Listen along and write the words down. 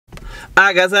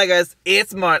Alright guys,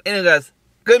 it's Martin. Anyway guys,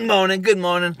 good morning.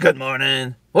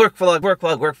 Work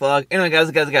vlog. Anyway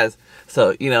guys.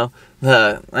 So,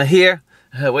 I'm here,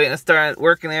 waiting to start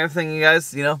work and everything, you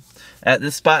guys, at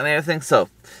this spot and everything. So,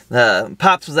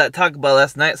 Pops was at Taco Bell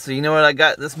last night, so you know what I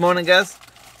got this morning, guys?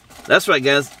 That's right,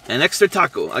 guys, an extra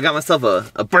taco. I got myself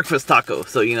a breakfast taco,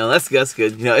 so, that's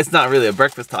good. It's not really a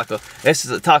breakfast taco, it's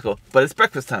just a taco, but it's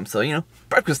breakfast time, so,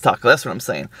 breakfast taco, that's what I'm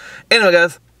saying. Anyway,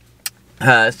 guys,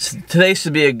 today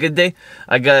should be a good day.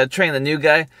 I gotta train the new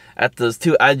guy at those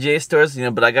two IGA stores,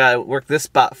 but I gotta work this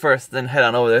spot first, then head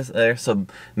on over there. So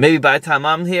maybe by the time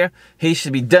I'm here, he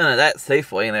should be done at that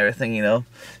Safeway and everything,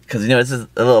 because this is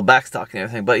a little backstock and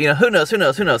everything. But who knows?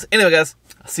 Anyway, guys,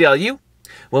 I'll see all you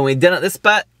when we're done at this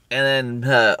spot, and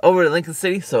then over to Lincoln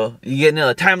City. So you get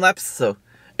another time lapse. So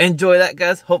enjoy that,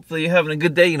 guys. Hopefully you're having a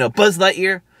good day. Buzz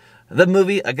Lightyear, the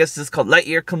movie, I guess it's called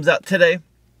Lightyear, comes out today.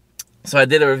 So I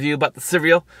did a review about the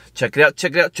cereal. Check it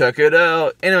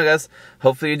out. Anyway, guys,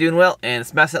 hopefully you're doing well, and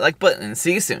smash that like button, and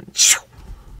see you soon.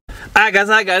 Alright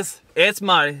guys, it's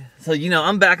Marty. So,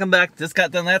 I'm back. Just got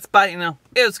done that spot, it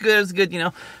was good,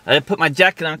 I put my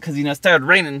jacket on because, it started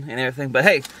raining and everything. But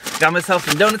hey, got myself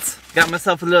some donuts, got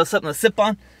myself a little something to sip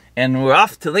on, and we're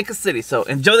off to Lincoln City. So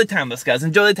enjoy the time lapse, guys.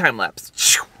 Enjoy the time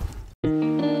lapse.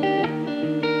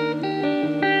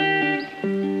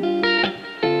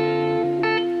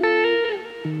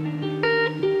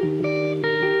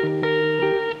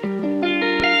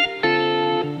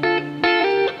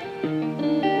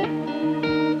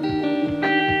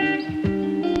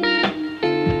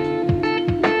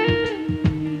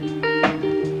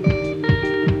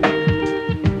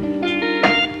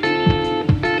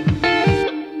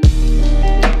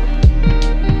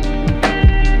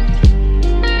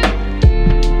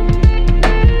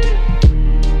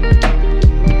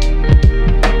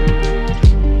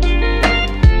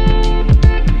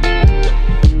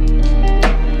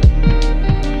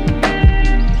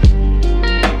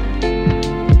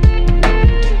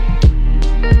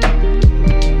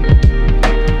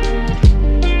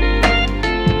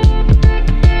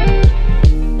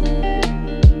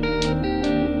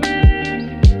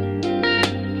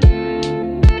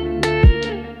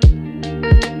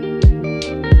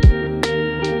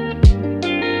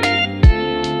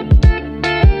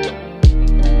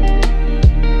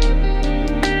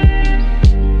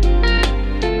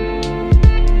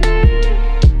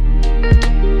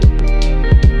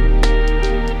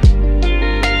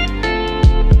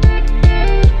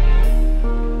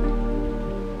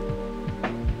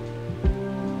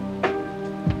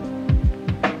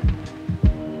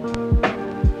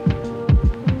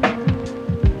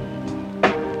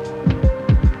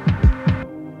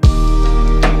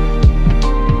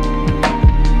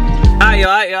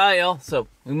 Alright, so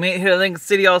we made it here to Lincoln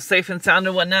City all safe and sound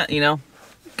and whatnot, Good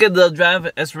little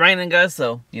drive. It's raining, guys,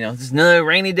 so, just another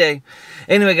rainy day.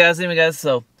 Anyway, guys,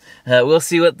 so we'll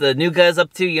see what the new guy's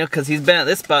up to, because he's been at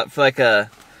this spot for like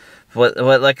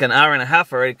like an hour and a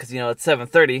half already, because, it's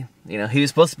 7:30. He was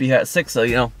supposed to be here at 6,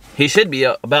 so, he should be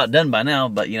about done by now,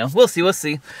 but, we'll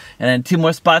see. And then 2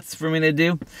 more spots for me to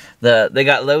do. They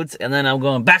got loads, and then I'm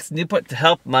going back to Newport to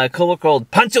help my coworker,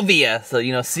 old Pancho Villa. So,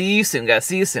 see you soon, guys.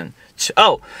 See you soon.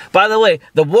 Oh, by the way,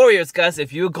 the Warriors, guys,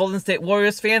 if you're a Golden State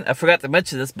Warriors fan, I forgot to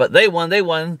mention this, but they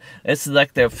won. It's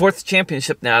like their 4th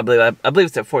championship now, I believe. I believe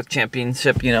it's their 4th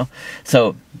championship,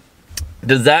 So,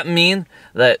 does that mean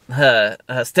that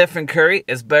Stephen Curry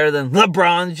is better than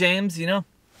LeBron James, I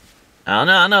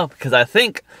don't know, because I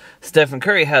think Stephen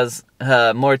Curry has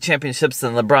more championships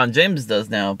than LeBron James does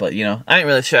now, but, I ain't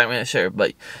really sure,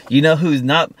 but who's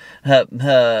not,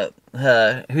 the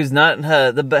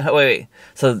best. Wait,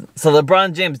 so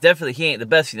LeBron James, definitely he ain't the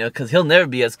best, because he'll never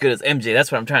be as good as MJ.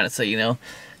 That's what I'm trying to say,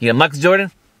 Michael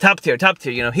Jordan, top tier,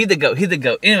 he the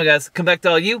GOAT. Anyway, guys, come back to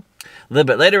all you a little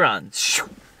bit later on.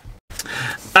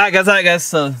 Alright guys,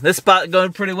 so this spot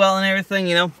going pretty well and everything,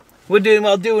 we're doing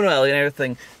well and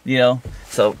everything,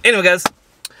 so anyway, guys,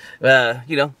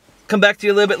 come back to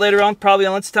you a little bit later on, probably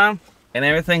on lunchtime and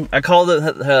everything. I called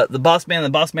the boss man. The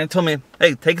boss man told me,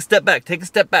 hey, take a step back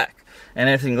and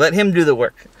everything, let him do the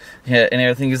work, and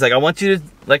everything. He's like, I want you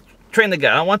to train the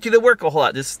guy, I don't want you to work a whole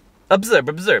lot, just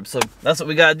observe. So that's what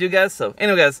we gotta do, guys. So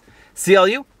anyway, guys, see all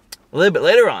you a little bit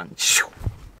later on.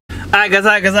 Alright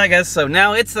guys, so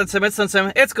now it's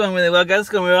lunchtime, it's going really well, guys, it's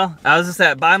going really well. I was just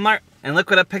at Bi-Mart, and look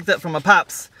what I picked up from my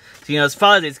Pops. So, it's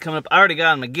Father's Day's coming up. I already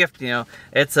got him a gift,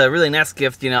 It's a really nice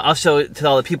gift, I'll show it to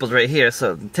all the people right here.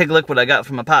 So, take a look what I got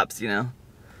from my Pops,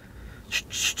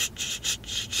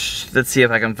 Let's see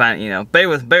if I can find it, Bear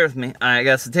with me. Alright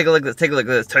guys, so take a look at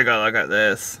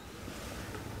this.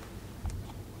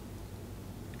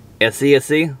 You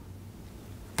see?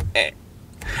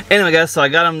 Anyway, guys, so I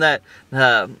got him that,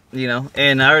 you know,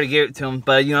 and I already gave it to him.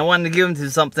 But, you know, I wanted to give him to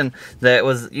something that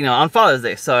was, you know, on Father's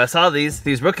Day. So I saw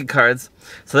these rookie cards.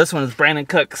 So this one is Brandon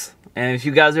Cooks. And if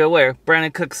you guys are aware,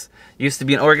 Brandon Cooks used to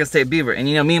be an Oregon State Beaver. And,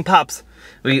 you know, me and Pops,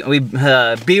 we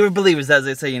Beaver believers, as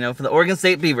they say, you know, for the Oregon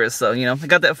State Beavers. So, you know, I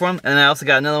got that for him. And I also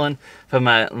got another one for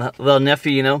my little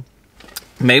nephew, you know.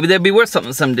 Maybe they'd be worth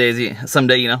something someday,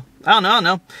 you know. I don't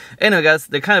know. Anyway, guys,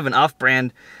 they're kind of an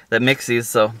off-brand that makes these,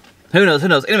 so who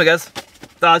knows. Anyway, guys,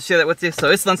 thought I'd share that with you. So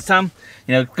it's lunchtime,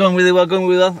 you know, going really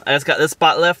well. I just got this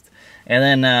spot left, and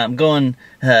then I'm going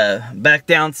back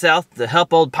down south to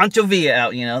help old Pancho Villa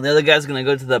out, you know. The other guy's gonna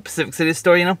go to the Pacific City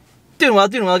store, you know. Doing well,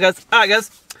 guys. All right, guys,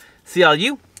 see all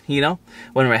you know,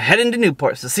 when we're heading to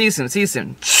Newport. So see you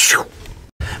soon.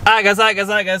 Alright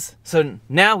guys, so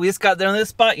now we just got there on this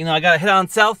spot, you know, I gotta head on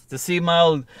south to see my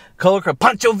old coworker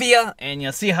Pancho Villa, and you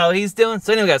know, see how he's doing.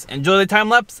 So anyway, guys, enjoy the time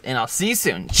lapse, and I'll see you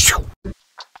soon.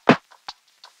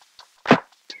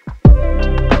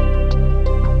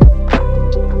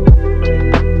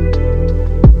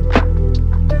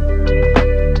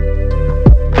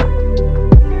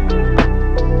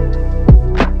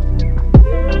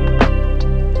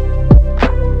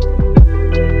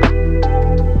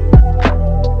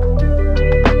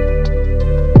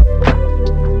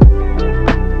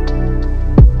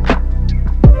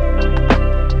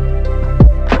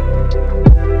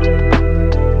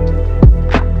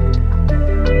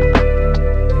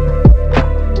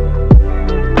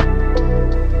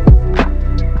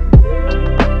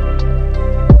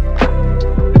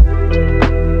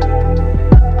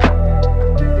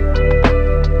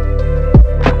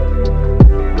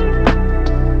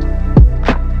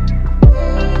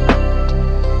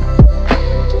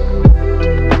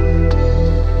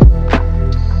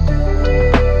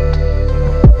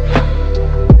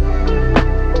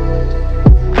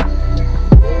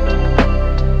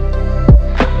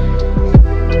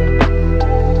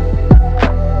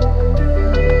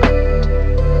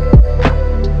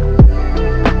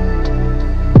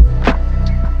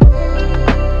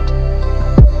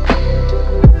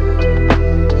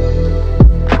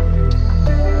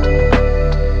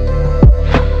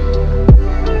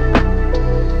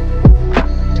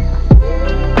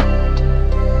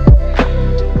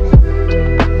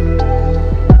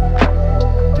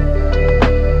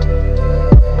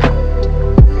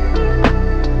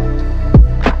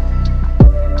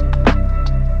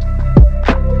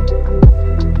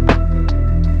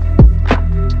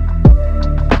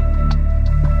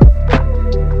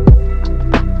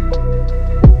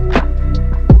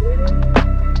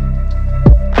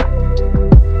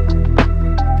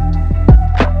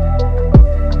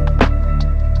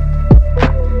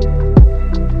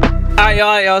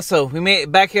 Y'all, so we made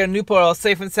it back here in Newport all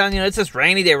safe and sound. You know, it's just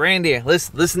rainy day.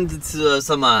 Listen to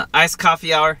some iced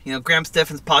coffee hour, you know, Graham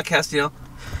Stephan's podcast, you know.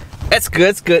 It's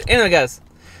good. Anyway, guys,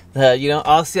 you know,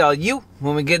 I'll see all you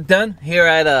when we get done here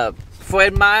at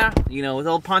Fred Meyer, you know, with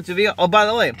old Pancho Villa. Oh, by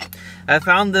the way, I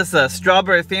found this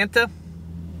strawberry Fanta.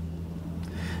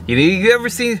 You know, you ever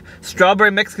seen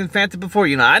strawberry Mexican Fanta before?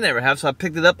 You know, I never have, so I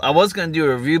picked it up. I was going to do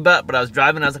a review about it, but I was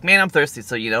driving. I was like, man, I'm thirsty,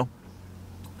 so, you know.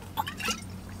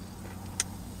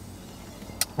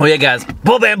 Oh yeah, guys,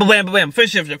 bam, fresh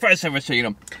shifter, you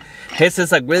know. It's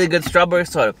this like really good strawberry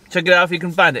soda. Check it out if you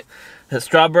can find it. The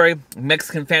strawberry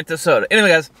Mexican Fanta soda. Anyway,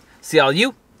 guys, see all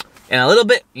you in a little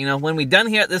bit, you know, when we done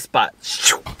here at this spot.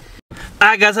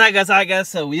 Alright guys,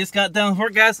 so we just got done with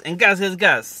work, guys, and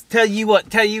guys, tell you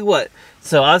what.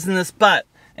 So I was in this spot,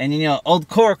 and you know, old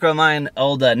coworker of mine,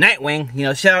 old Nightwing, you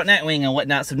know, shout out Nightwing and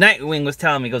whatnot. So Nightwing was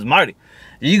telling me, he goes, Marty,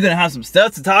 you're gonna have some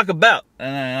stuff to talk about.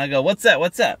 And I go, what's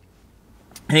that?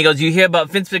 And he goes, you hear about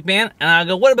Vince McMahon? And I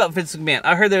go, what about Vince McMahon?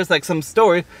 I heard there's like some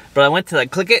story, but I went to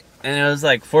like click it, and it was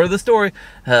like, for the story,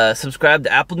 subscribe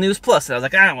to Apple News Plus. And I was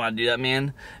like, I don't want to do that,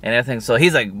 man, and everything. So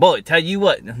he's like, boy, tell you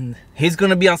what, he's going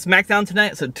to be on SmackDown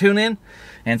tonight, so tune in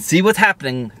and see what's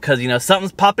happening, because, you know,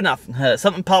 something's popping off,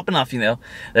 you know.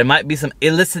 There might be some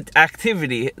illicit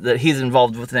activity that he's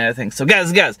involved with and everything. So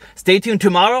guys, stay tuned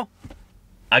tomorrow.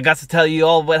 I got to tell you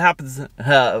all what happens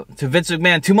to Vince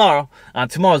McMahon tomorrow on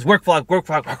tomorrow's work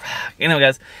vlog. Anyway,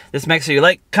 guys, just make sure you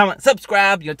like, comment,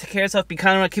 subscribe. You know, take care of yourself, be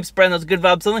kind, keep spreading those good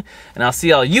vibes only, and I'll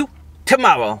see all you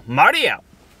tomorrow. Marty out.